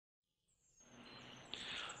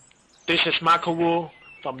This is Marco Wu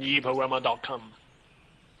from eeprogrammer.com.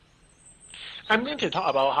 I'm going to talk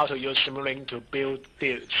about how to use Simulink to build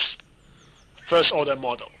this first order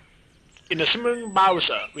model. In the Simulink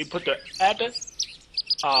browser, we put the add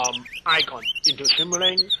icon into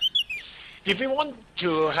Simulink. If we want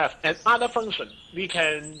to have another function, we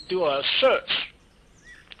can do a search.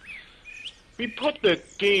 We put the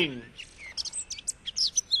gain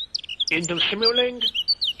into Simulink.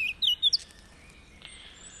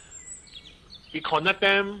 We connect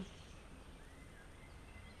them,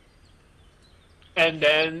 and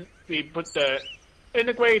then we put the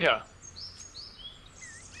integrator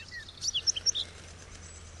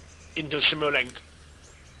into Simulink.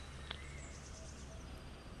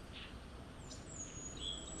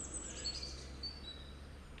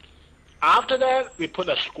 After that, we put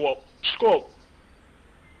a scope.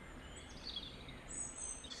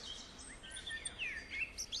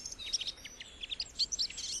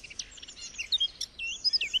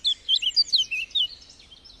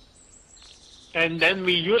 And then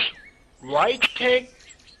we use right click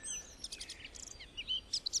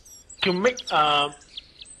to make a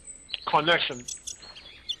connection.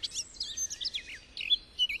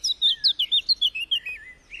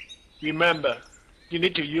 Remember, you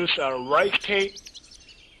need to use a right click.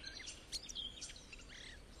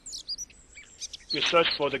 We search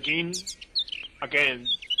for the gain again.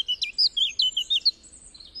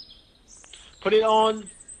 Put it on.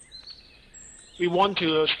 We want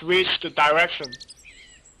to switch the direction.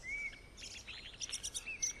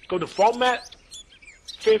 Go to Format,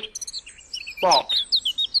 Fifth box.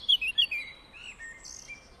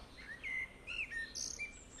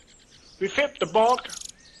 We flip the box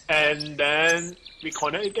and then we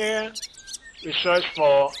connect it there. We search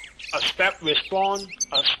for a step response,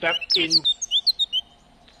 a step in,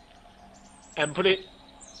 and put it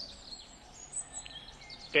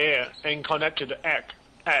there and connect to the add.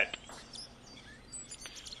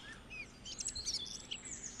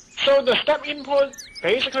 So the step input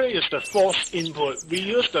basically is the force input. We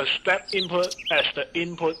use the step input as the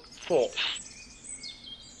input force.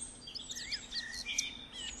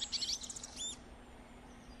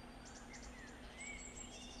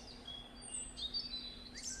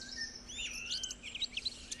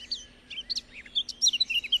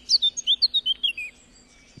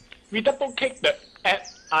 We double click the add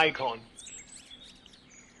icon.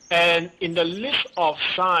 And in the list of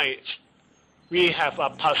signs, we have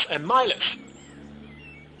a plus and minus.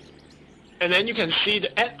 And then you can see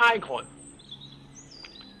the add icon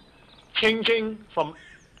changing from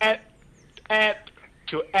add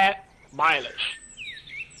to add minus.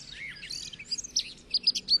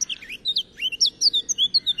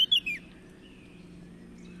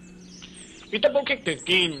 We double click the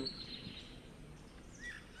gain.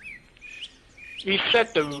 We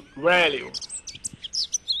set the value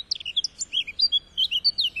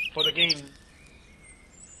for the gain.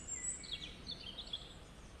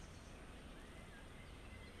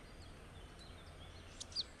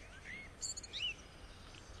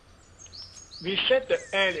 We set the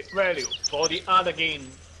added value for the other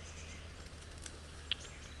gain.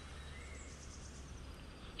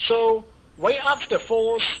 So right after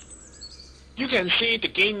force, you can see the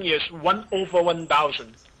gain is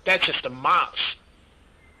 1/1000. That is the mass.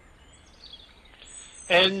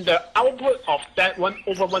 And the output of that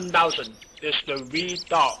 1/1000 is the V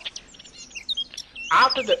dot.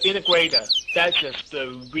 After the integrator, that is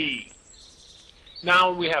the V.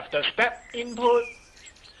 Now we have the step input.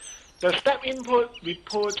 The step input, we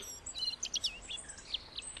put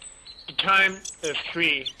the time is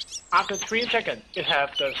 3. After 3 seconds, it has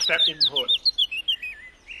the step input.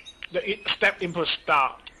 The step input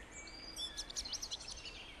start.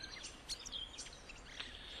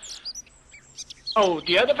 Oh,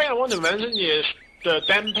 the other thing I want to mention is the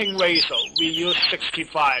damping ratio. We use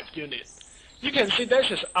 65 units. You can see this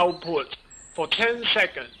is output for 10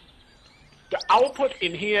 seconds. The output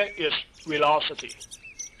in here is velocity.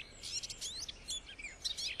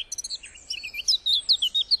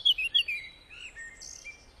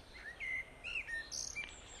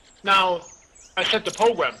 Now, I set the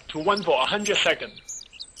program to run for 100 seconds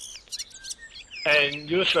and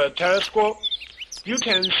use a telescope. You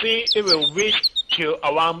can see it will reach to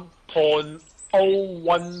around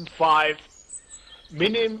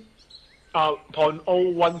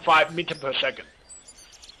 0.015 meter per second.